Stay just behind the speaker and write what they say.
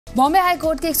Bombay high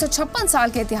court के 156 साल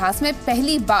के इतिहास में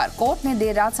पहली बार कोर्ट ने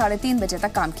देर रात 3:30 बजे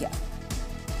तक काम किया।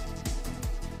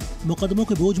 मुकदमों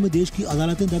के बोझ में देश की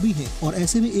अदालतें दबी हैं और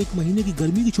ऐसे में एक महीने की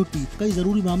गर्मी की छुट्टी कई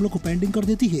जरूरी मामलों को पेंडिंग कर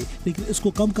देती है, लेकिन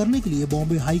इसको कम करने के लिए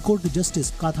बॉम्बे हाई कोर्ट के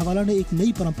जस्टिस काथावाला ने एक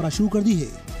नई परंपरा शुरू कर दी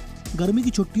है। गर्मी की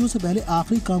छुट्टियों से पहले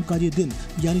आखिरी कामकाजी दिन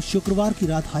यानी शुक्रवार की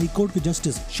रात हाई कोर्ट के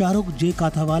जस्टिस शाहरुख जे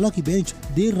काथावाला की बेंच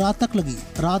देर रात तक लगी।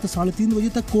 रात 3:30 बजे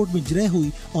तक कोर्ट में जिरह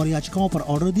हुई और याचिकाओं पर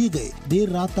ऑर्डर दिए गए। देर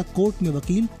रात तक कोर्ट में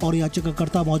वकील और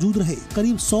याचिकाकर्ता मौजूद रहे।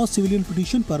 करीब 100 सिविलियन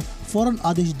पिटीशन पर फौरन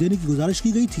आदेश देने की गुजारिश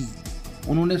की गई थी।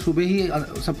 उन्होंने सुबह ही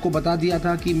सबको बता दिया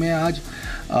था कि मैं आज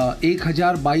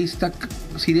 1022 तक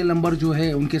सीरियल नंबर जो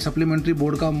है उनके सप्लीमेंट्री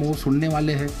बोर्ड का वो सुनने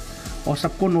वाले हैं और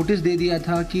सबको नोटिस दे दिया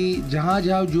था कि जहाँ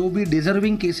जहाँ जो भी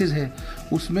डिजर्विंग केसेस है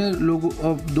उसमें लोग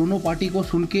दोनों पार्टी को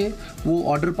सुन के वो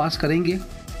ऑर्डर पास करेंगे।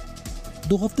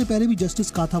 2 हफ्ते पहले भी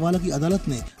जस्टिस काथावाला की अदालत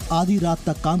ने आधी रात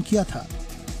तक काम किया था।